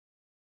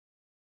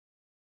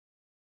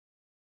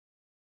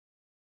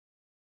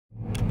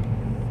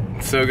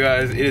So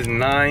guys, it is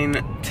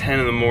 9:10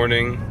 in the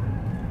morning.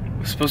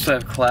 We're supposed to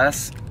have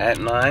class at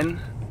 9,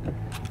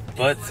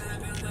 but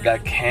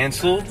got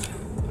canceled.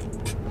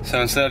 So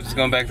instead of just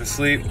going back to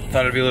sleep,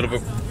 thought it'd be a little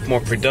bit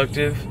more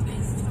productive.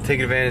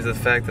 Take advantage of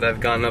the fact that I've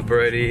gotten up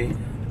already.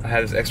 I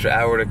had this extra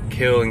hour to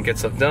kill and get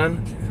stuff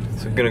done.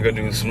 So I'm gonna go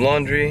do some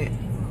laundry,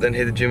 then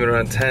hit the gym at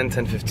around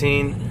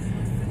 10:15.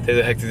 Today's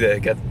a hectic day.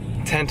 Got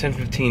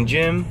 10:15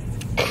 gym,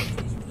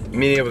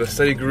 meeting up with a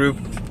study group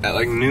at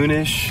like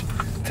noonish.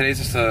 Today's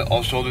just a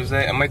all shoulders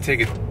day. I might take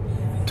it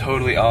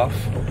totally off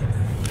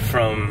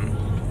from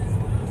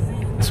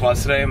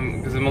squats today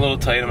because I'm a little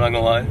tight, I'm not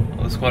gonna lie.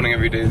 All the squatting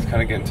every day is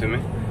kind of getting to me.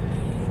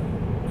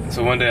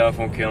 So one day off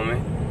won't kill me.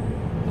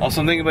 Also,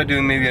 I'm thinking about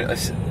doing maybe a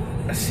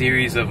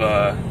series of,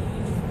 so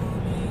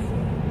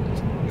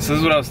this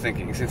is what I was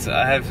thinking. Since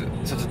I have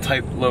such a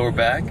tight lower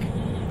back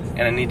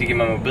and I need to get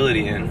my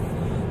mobility in,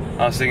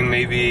 I was thinking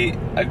maybe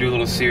I'd do a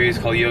little series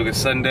called Yoga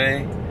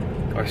Sunday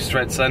or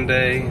Stretch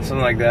Sunday,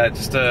 something like that.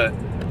 Just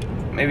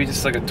maybe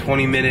just like a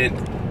 20-minute,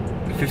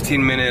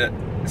 15-minute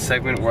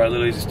segment where I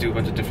literally just do a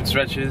bunch of different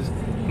stretches.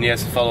 And you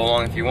guys can follow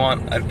along if you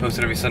want. I'd post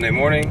it every Sunday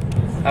morning.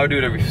 I would do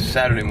it every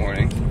Saturday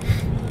morning.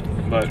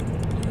 But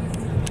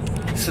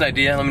it's an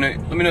idea. Let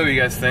me know what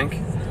you guys think.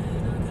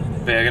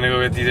 But yeah, I'm gonna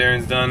go get these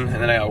errands done,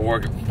 and then I got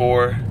work at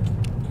 4.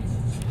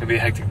 It'll be a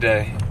hectic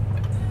day.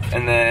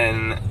 And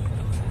then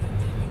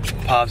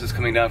Pops is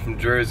coming down from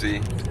Jersey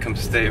to come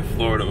stay in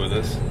Florida with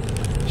us.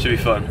 Should be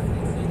fun.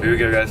 Here we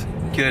go, guys.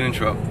 Cue that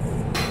intro.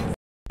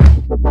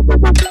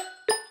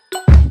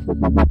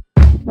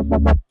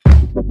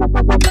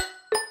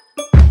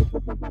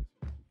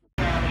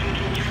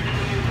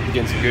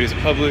 Getting some goodies at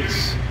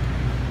Publix.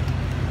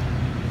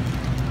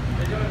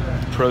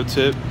 Pro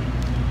tip: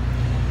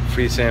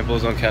 free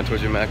samples don't count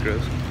towards your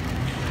macros.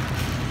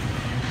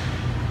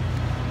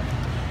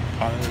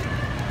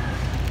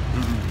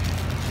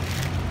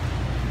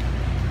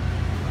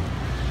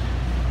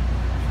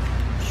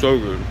 So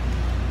good.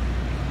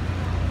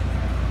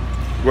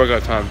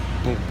 Workout time.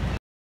 Boom.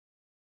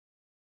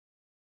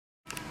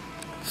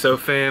 So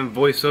fam,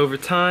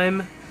 voiceover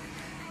time.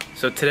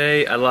 So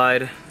today I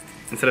lied.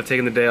 Instead of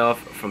taking the day off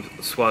from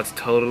squats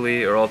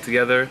totally or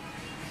altogether,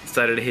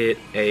 decided to hit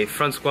a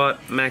front squat,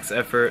 max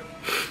effort,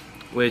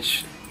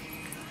 which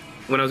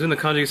when I was doing the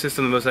conjugate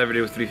system, the most I ever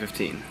did was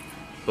 315.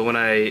 But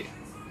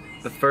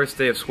the first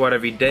day of squat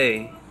every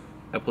day,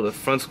 I pulled a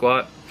front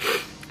squat,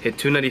 hit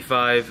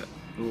 295,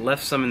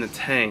 left some in the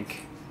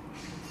tank,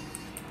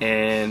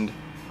 and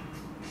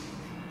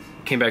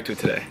came back to it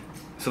today.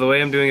 So the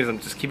way I'm doing it is I'm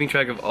just keeping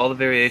track of all the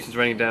variations,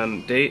 writing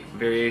down date,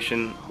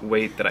 variation,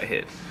 weight that I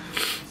hit.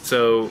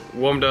 So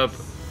warmed up,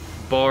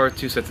 bar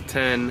 2 sets of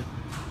 10,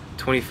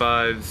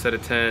 25 set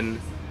of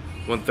 10,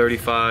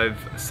 135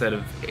 set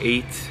of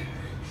 8.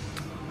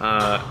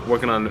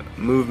 Working on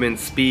movement,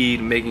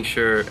 speed, making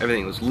sure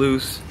everything was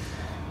loose.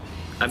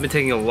 I've been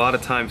taking a lot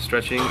of time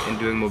stretching and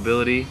doing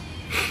mobility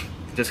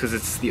just because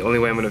it's the only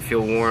way I'm going to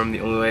feel warm,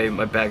 the only way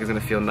my back is going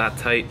to feel not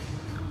tight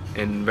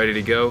and ready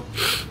to go.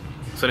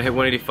 So I hit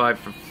 185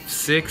 for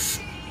 6,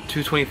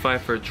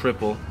 225 for a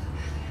triple,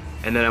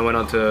 and then I went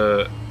on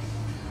to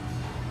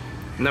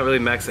not really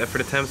max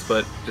effort attempts,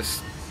 but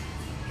just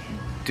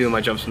doing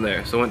my jumps from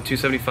there. So I went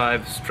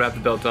 275, strapped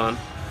the belt on,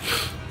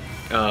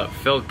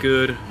 felt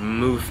good,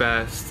 moved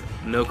fast,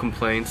 no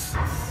complaints.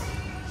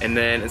 And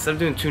then instead of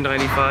doing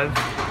 295,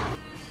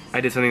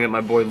 I did something that my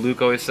boy Luke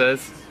always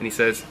says, and he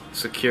says,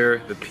 secure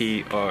the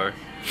PR.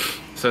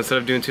 So instead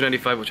of doing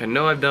 295, which I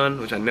know I've done,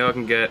 which I know I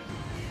can get,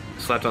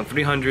 slapped on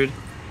 300,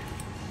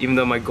 even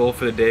though my goal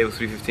for the day was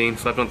 315,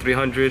 slapped on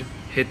 300,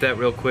 hit that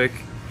real quick,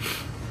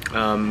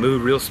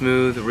 moved real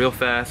smooth, real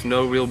fast,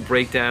 no real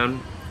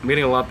breakdown. I'm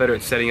getting a lot better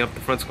at setting up the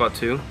front squat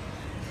too.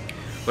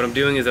 What I'm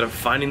doing is that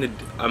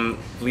I'm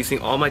releasing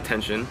all my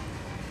tension,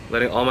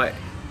 letting all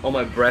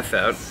my breath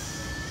out,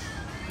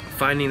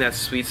 finding that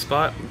sweet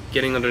spot,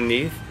 getting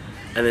underneath,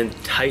 and then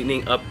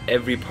tightening up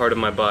every part of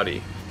my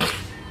body.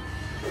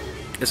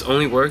 This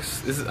only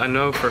works, I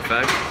know for a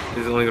fact,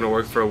 this is only going to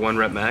work for a 1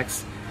 rep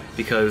max,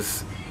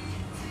 because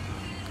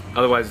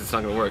otherwise it's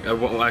not going to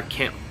work. I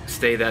can't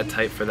stay that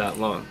tight for that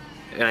long.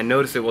 And I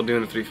noticed it while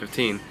doing the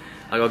 315.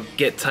 I'll go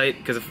get tight,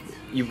 because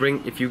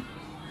if you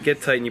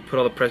get tight and you put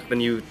all the pressure,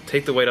 then you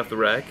take the weight off the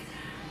rack,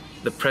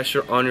 the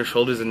pressure on your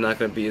shoulders is not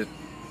going to be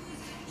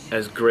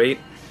as great,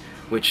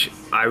 which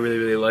I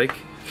really like.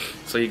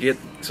 So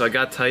I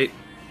got tight,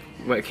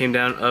 when it came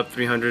down, up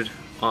 300,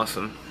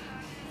 awesome.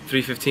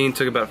 315,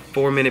 took about a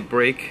 4-minute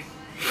break.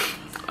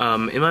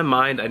 In my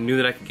mind, I knew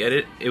that I could get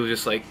it. It was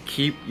just like,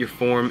 keep your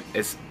form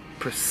as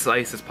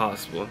precise as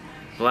possible.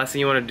 The last thing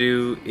you want to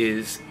do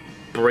is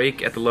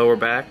break at the lower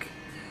back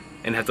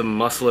and have to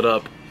muscle it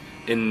up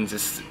in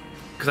just,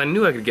 because I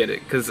knew I could get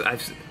it, because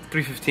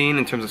 315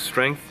 in terms of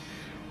strength,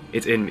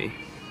 it's in me.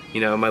 You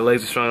know, my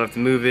legs are strong enough to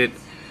move it.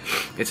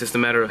 It's just a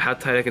matter of how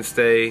tight I can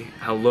stay,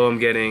 how low I'm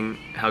getting,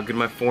 how good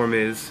my form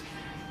is.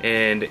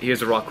 And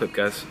here's a raw clip,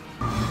 guys.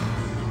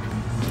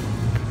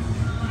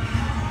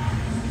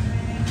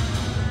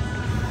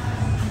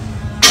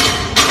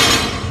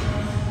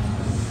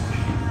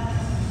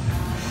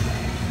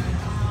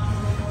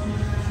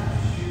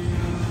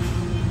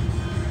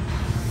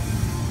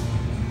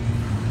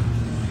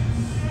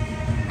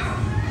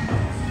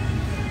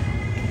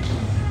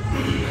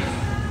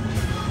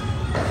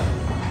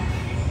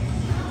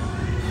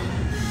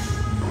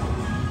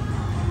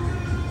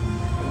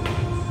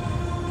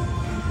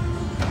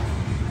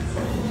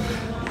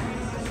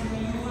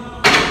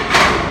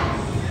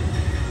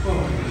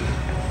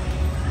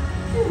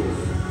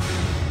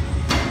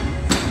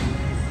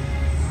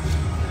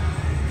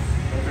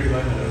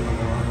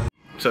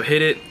 So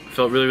hit it,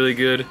 felt really, really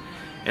good.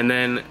 And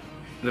then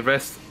the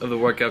rest of the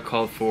workout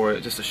called for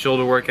just a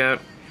shoulder workout.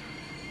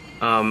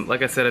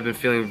 Like I said, I've been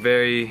feeling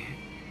very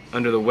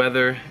under the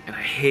weather, and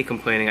I hate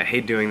complaining, I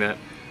hate doing that,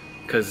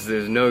 because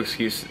there's no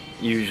excuse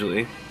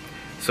usually.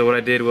 So what I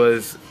did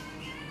was,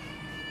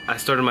 I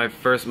started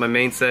my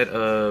main set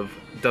of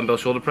dumbbell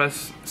shoulder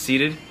press,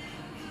 seated,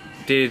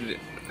 did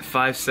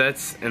 5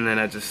 sets, and then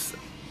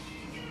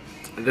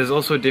there's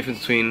also a difference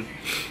between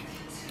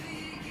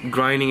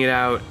grinding it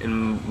out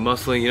and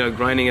muscling, you know,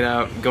 grinding it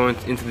out, going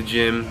into the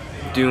gym,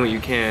 doing what you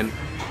can,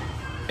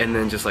 and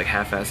then just like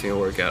half-assing a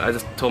workout. I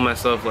just told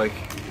myself, like,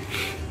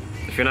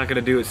 if you're not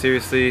gonna do it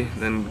seriously,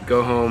 then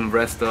go home,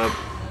 rest up,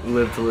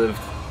 live to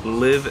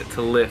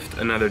lift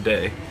another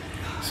day.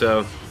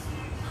 So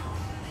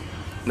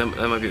that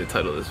might be the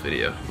title of this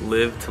video,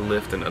 live to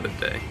lift another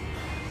day.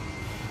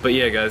 But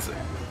yeah, guys,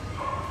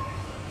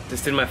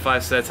 just did my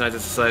 5 sets and I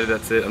just decided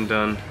that's it, I'm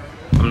done.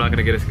 I'm not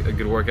gonna get a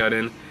good workout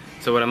in.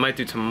 So what I might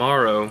do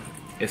tomorrow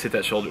is hit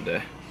that shoulder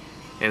day,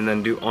 and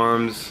then do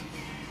arms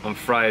on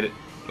Friday.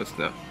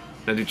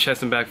 I do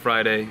chest and back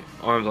Friday,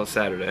 arms on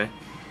Saturday,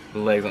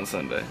 legs on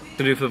Sunday. That's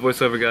gonna do it for the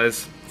voiceover,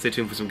 guys. Stay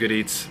tuned for some good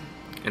eats,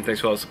 and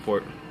thanks for all the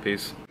support.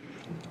 Peace.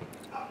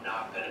 I'm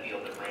not gonna be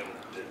able to bring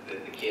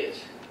the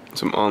kids.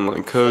 Some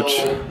online coach.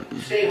 So,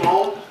 stay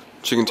home.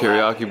 Chicken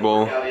teriyaki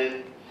bowl. Hope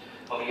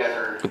you guys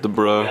are with the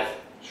bro.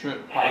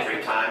 Shrimp. Had a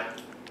great time.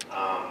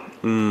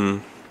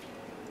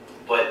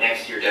 But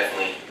next year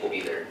definitely will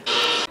be there.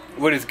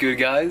 What is good,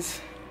 guys?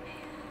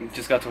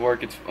 Just got to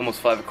work. It's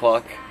almost 5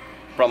 o'clock.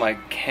 Brought my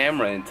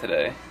camera in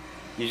today.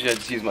 Usually I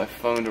just use my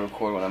phone to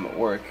record when I'm at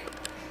work.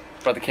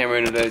 Brought the camera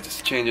in today just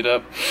to change it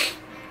up.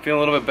 Feeling a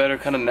little bit better.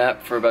 Kind of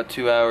napped for about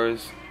 2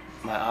 hours.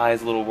 My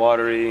eyes a little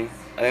watery.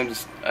 I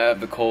have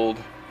the cold,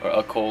 or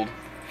a cold.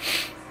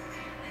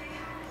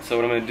 So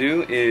what I'm gonna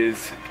do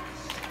is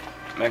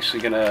I'm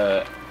actually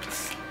gonna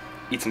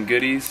eat some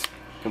goodies,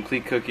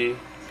 complete cookie,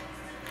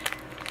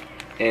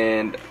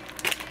 and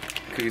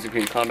cookies and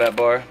cream combat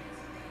bar.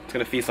 Just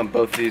gonna feast on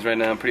both of these right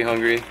now. I'm pretty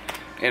hungry,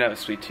 and I have a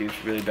sweet tooth,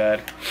 really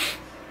bad.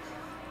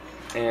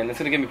 And that's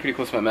gonna get me pretty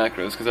close to my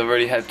macros because I've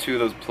already had 2 of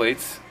those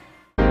plates.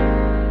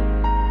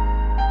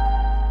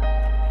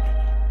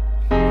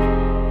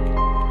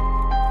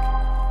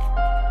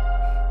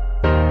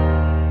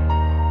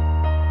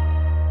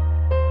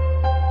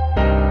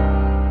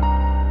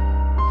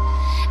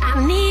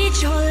 I need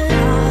your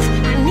love,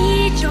 I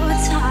need your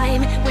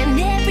time. When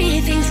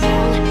everything's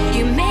wrong,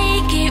 you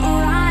make it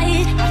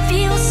right. I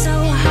feel so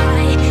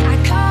high, I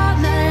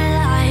come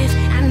alive.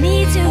 I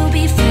need to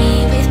be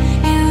free with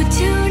you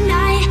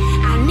tonight.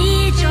 I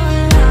need your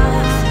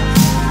love.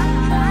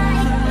 I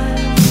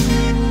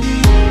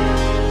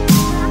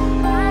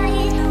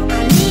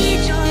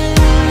need your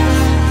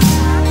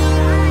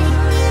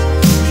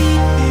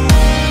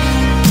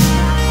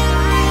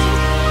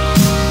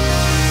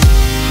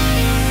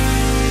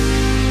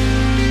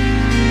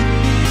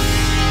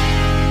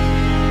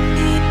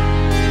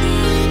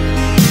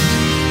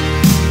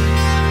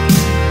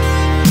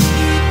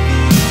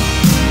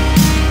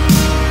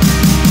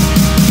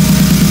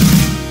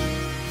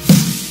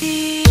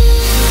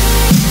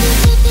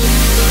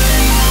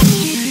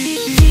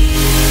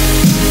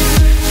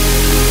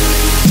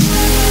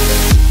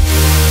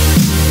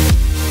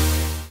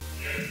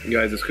You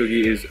guys, this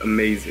cookie is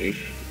amazing.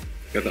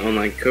 Got the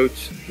online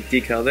coach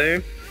decal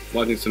there.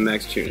 Watching some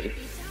Max tuning.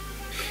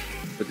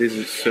 But this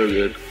is so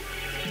good.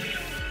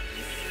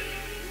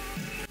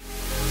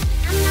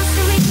 I'm not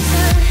the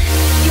winter,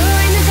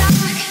 you're in the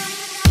dark.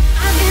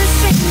 I've been a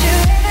stranger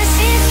ever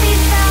since we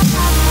fell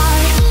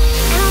apart.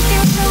 And I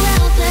feel so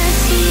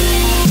helpless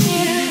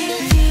here.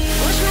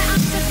 Wash my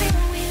eyes to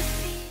fill with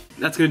fear.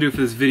 That's gonna do it for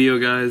this video,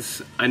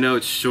 guys. I know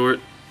it's short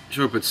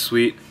but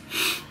sweet.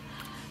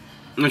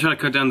 I'm gonna try to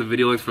cut down the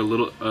video length for a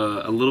little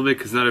bit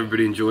because not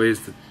everybody enjoys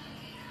the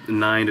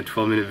 9 to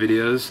 12 minute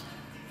videos.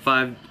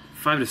 5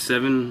 to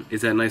 7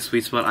 is that nice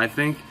sweet spot, I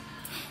think.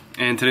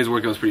 And today's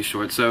workout was pretty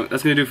short, so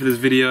that's gonna do it for this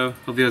video.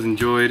 Hope you guys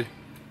enjoyed.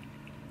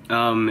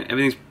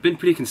 Everything's been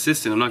pretty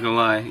consistent, I'm not gonna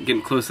lie.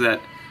 Getting close to that.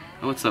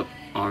 Oh, what's up,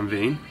 arm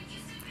vein?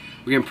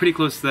 We're getting pretty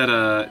close to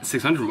that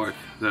 600 mark,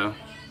 though.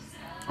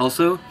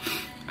 Also,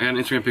 I got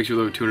an Instagram picture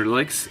with over 200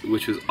 likes,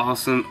 which was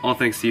awesome. All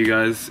thanks to you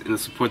guys and the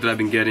support that I've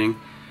been getting.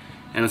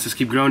 And let's just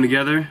keep growing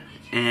together,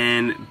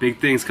 and big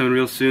things coming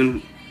real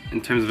soon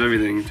in terms of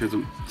everything, in terms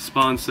of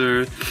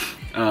sponsor,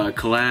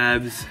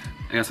 collabs.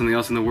 I got something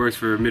else in the works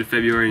for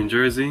mid-February in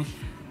Jersey.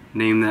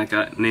 Name that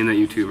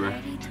YouTuber.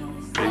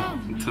 Okay,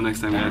 until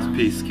next time, guys.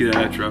 Peace. Cue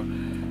that outro.